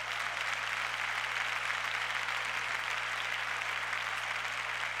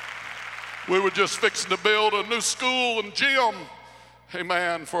 We were just fixing to build a new school and gym,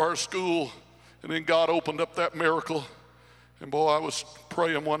 amen, for our school. And then God opened up that miracle. And boy, I was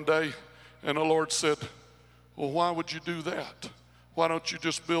praying one day, and the Lord said, well, why would you do that? Why don't you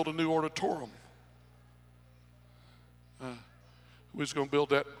just build a new auditorium? We was going to build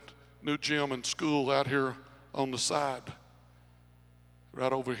that new gym and school out here on the side,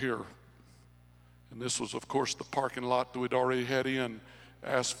 right over here. And this was, of course, the parking lot that we'd already had in.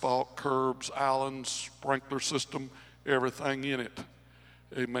 Asphalt, curbs, islands, sprinkler system, everything in it.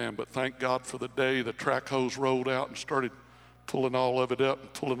 Amen. But thank God for the day the track hose rolled out and started pulling all of it up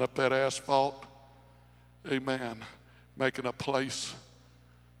and pulling up that asphalt. Amen. Making a place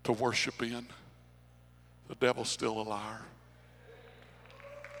to worship in. The devil's still a liar.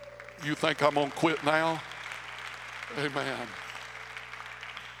 You think I'm going to quit now? Amen.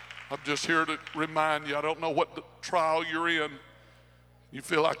 I'm just here to remind you, I don't know what the trial you're in. You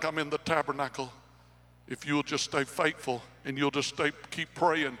feel like I'm in the tabernacle. If you'll just stay faithful and you'll just keep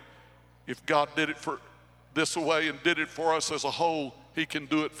praying, if God did it for this way and did it for us as a whole, he can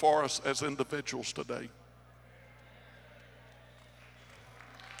do it for us as individuals today.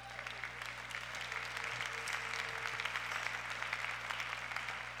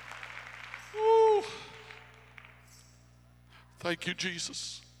 Woo. Thank you,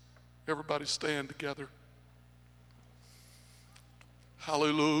 Jesus. Everybody stand together.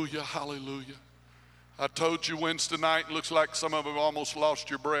 Hallelujah, hallelujah. I told you Wednesday night, looks like some of you almost lost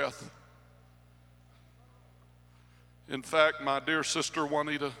your breath. In fact, my dear sister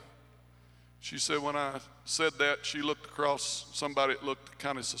Juanita, she said when I said that, she looked across somebody that looked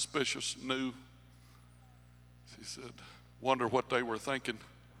kind of suspicious, new. She said, wonder what they were thinking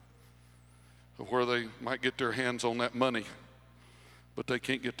of where they might get their hands on that money. But they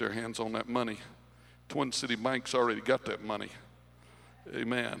can't get their hands on that money. Twin City Bank's already got that money.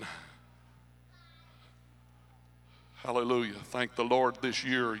 Amen. Hallelujah. Thank the Lord this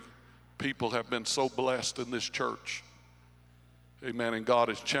year. People have been so blessed in this church. Amen. And God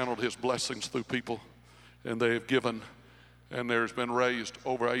has channeled his blessings through people. And they have given. And there's been raised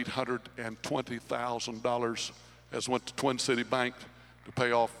over $820,000 as went to Twin City Bank to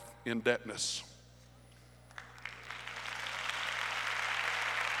pay off indebtedness.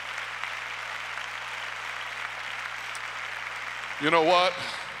 You know what?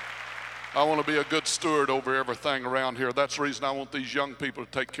 I want to be a good steward over everything around here. That's the reason I want these young people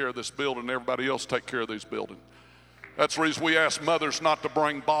to take care of this building and everybody else take care of this building. That's the reason we ask mothers not to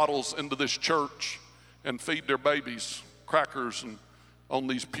bring bottles into this church and feed their babies crackers and on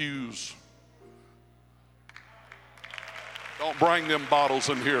these pews. Don't bring them bottles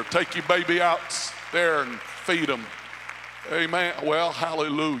in here. Take your baby out there and feed them. Amen. Well,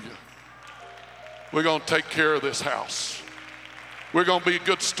 hallelujah. We're going to take care of this house. We're going to be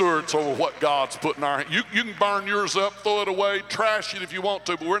good stewards over what God's put in our hands. You can burn yours up, throw it away, trash it if you want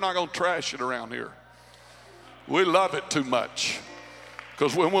to, but we're not going to trash it around here. We love it too much.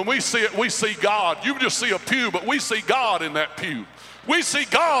 Because when we see it, we see God. You just see a pew, but we see God in that pew. We see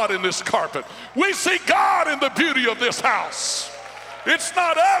God in this carpet. We see God in the beauty of this house. It's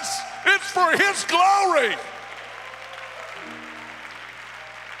not us, it's for His glory.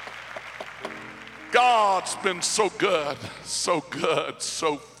 God's been so good, so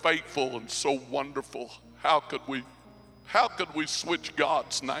faithful, and so wonderful. How could we switch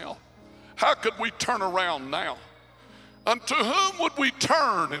gods now? How could we turn around now? Unto whom would we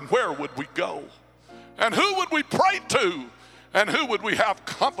turn and where would we go? And who would we pray to? And who would we have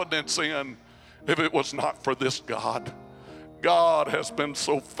confidence in if it was not for this God? God has been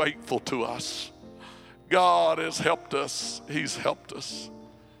so faithful to us. God has helped us. He's helped us.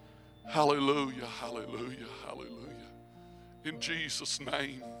 Hallelujah, hallelujah, hallelujah. In Jesus'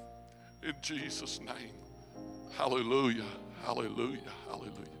 name, in Jesus' name. Hallelujah, hallelujah,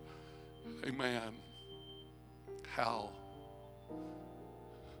 hallelujah. Amen. How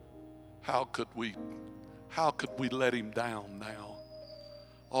could we let Him down now?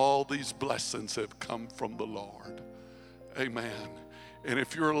 All these blessings have come from the Lord. Amen. And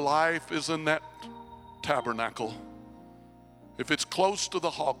if your life is in that tabernacle, if it's close to the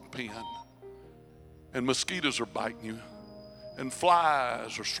hog pen and mosquitoes are biting you and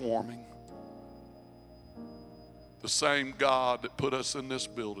flies are swarming, the same God that put us in this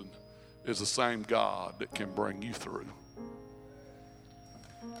building is the same God that can bring you through.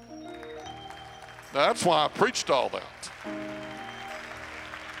 That's why I preached all that.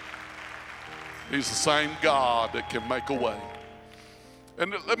 He's the same God that can make a way.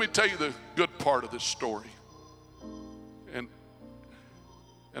 And let me tell you the good part of this story.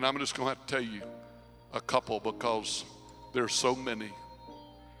 And I'm just going to have to tell you a couple because there's so many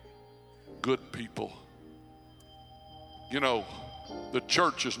good people. You know, the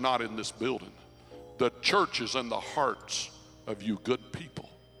church is not in this building. The church is in the hearts of you good people.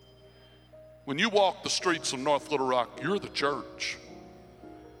 When you walk the streets of North Little Rock, you're the church.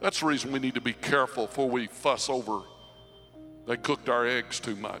 That's the reason we need to be careful before we fuss over they cooked our eggs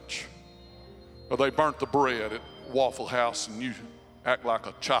too much, or they burnt the bread at Waffle House and you act like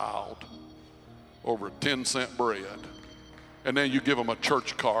a child over a 10-cent bread, and then you give them a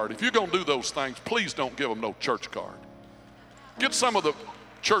church card. If you're going to do those things, please don't give them no church card. Get some of the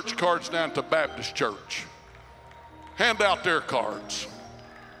church cards down to Baptist Church. Hand out their cards.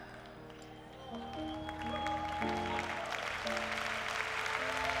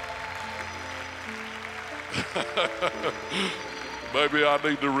 Maybe I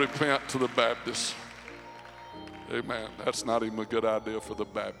need to repent to the Baptists. Amen. That's not even a good idea for the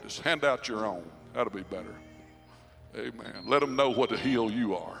Baptists. Hand out your own. That'll be better. Amen. Let them know what a heel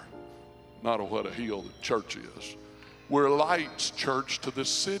you are, not what a heel the church is. We're lights, church, to this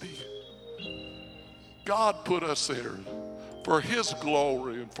city. God put us there for His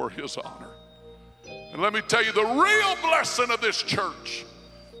glory and for His honor. And let me tell you, the real blessing of this church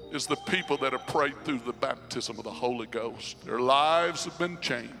is the people that have prayed through the baptism of the Holy Ghost. Their lives have been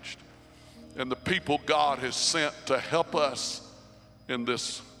changed. And the people God has sent to help us in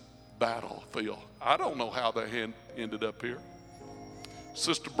this battlefield. I don't know how they ended up here.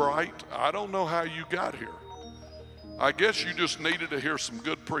 Sister Bright, I don't know how you got here. I guess you just needed to hear some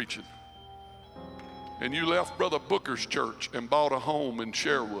good preaching. And you left Brother Booker's church and bought a home in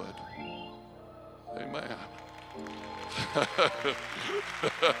Sherwood. Amen.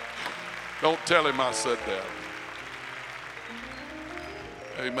 Don't tell him I said that.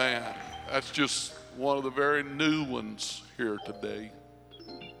 Amen. That's just one of the very new ones here today.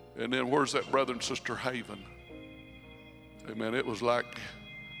 And then where's that brother and sister Haven? Amen. It was like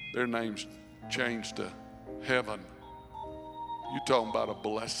their names changed to heaven. You talking about a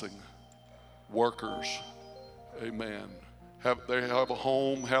blessing. Workers. Amen. They have a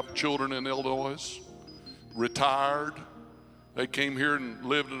home, have children in Illinois. Retired. They came here and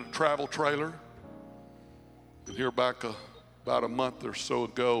lived in a travel trailer. And here back about a month or so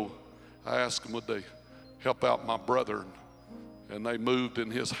ago, I asked them would they help out my brother, and they moved in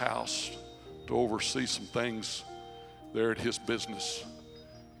his house to oversee some things They're at his business.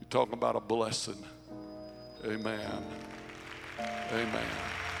 You're talking about a blessing. Amen. Amen.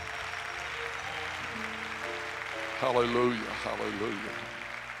 Hallelujah. Hallelujah.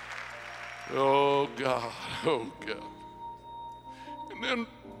 Oh God. Oh God. And then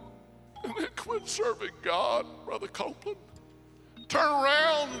quit serving God, Brother Copeland. Turn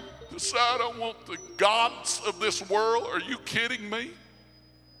around and decide I want the gods of this world. Are you kidding me?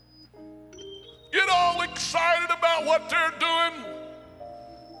 Get all excited about what they're doing.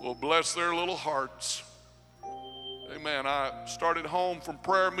 Well, bless their little hearts. Amen. I started home from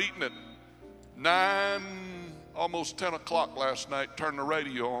prayer meeting at 9, almost 10 o'clock last night, turned the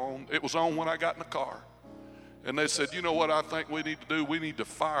radio on. It was on when I got in the car. And they said, you know what I think we need to do? We need to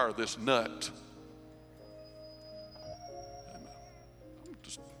fire this nut.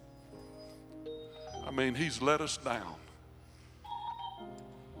 He's let us down.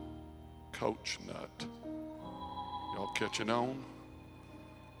 Coach Nut. Y'all catching on?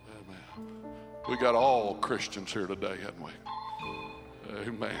 Amen. We got all Christians here today, haven't we?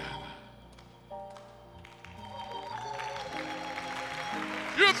 Amen.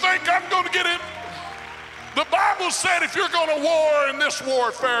 You think I'm going to get in? The Bible said if you're going to war in this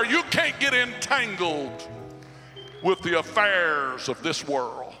warfare, you can't get entangled with the affairs of this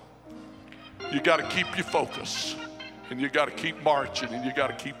world. You got to keep your focus, and you got to keep marching, and you got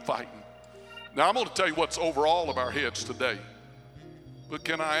to keep fighting. Now, I'm going to tell you what's over all of our heads today. But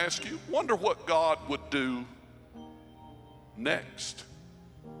can I ask you, wonder what God would do next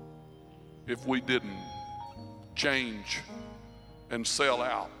if we didn't change and sell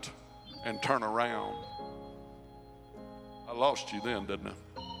out and turn around? I lost you then, didn't I?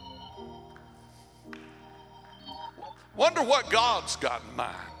 Wonder what God's got in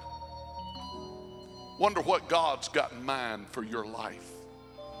mind. Wonder what God's got in mind for your life.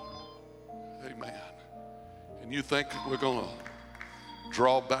 Amen. And you think we're going to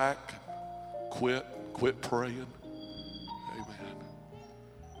draw back, quit praying? Amen.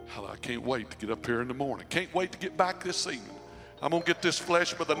 I can't wait to get up here in the morning. Can't wait to get back this evening. I'm going to get this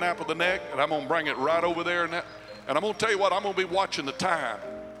flesh by the nape of the neck, and I'm going to bring it right over there. And I'm going to tell you what, I'm going to be watching the time.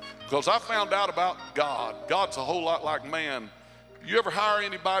 Because I found out about God. God's a whole lot like man. You ever hire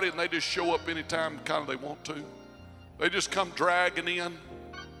anybody and they just show up anytime kind of they want to? They just come dragging in?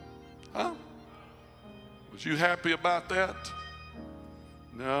 Huh? Was you happy about that?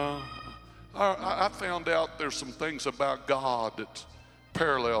 No. I found out there's some things about God that's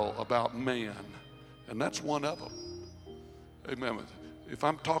parallel about man, and that's one of them. Amen. If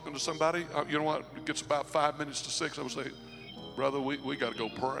I'm talking to somebody, you know what? It gets about 5 minutes to 6. I would say, brother, we got to go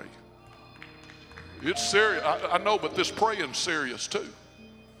pray. It's serious. I know, but this praying's serious too.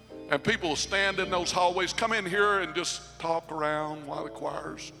 And people will stand in those hallways, come in here and just talk around while the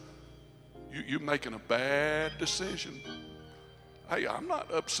choir's. You're making a bad decision. Hey, I'm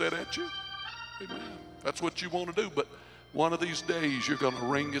not upset at you. Amen. That's what you want to do. But one of these days you're going to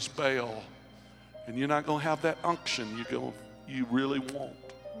ring his bell, and you're not going to have that unction you really want.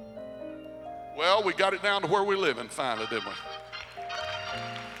 Well, we got it down to where we're living finally, didn't we?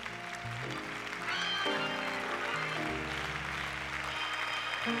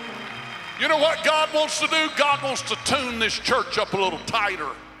 You know what God wants to do? God wants to tune this church up a little tighter.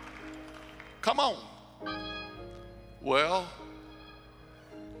 Come on. Well,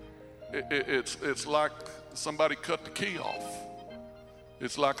 it's like somebody cut the key off.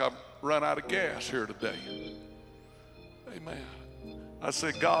 It's like I've run out of gas here today. Amen. I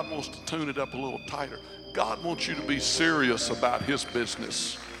said God wants to tune it up a little tighter. God wants you to be serious about his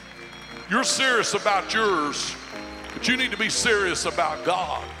business. You're serious about yours, but you need to be serious about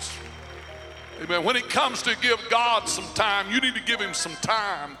God's. Amen. When it comes to give God some time, you need to give him some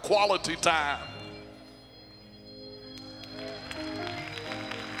time, quality time.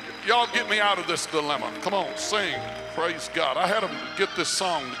 Y'all get me out of this dilemma. Come on, sing. Praise God. I had them get this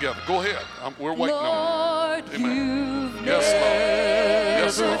song together. Go ahead. We're waiting on you. Amen. Yes, Lord.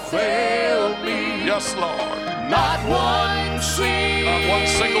 Yes, Lord. Failed me. Yes, Lord. Not one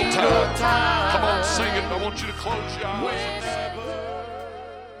single time. Come on, sing it. I want you to close your eyes and sing.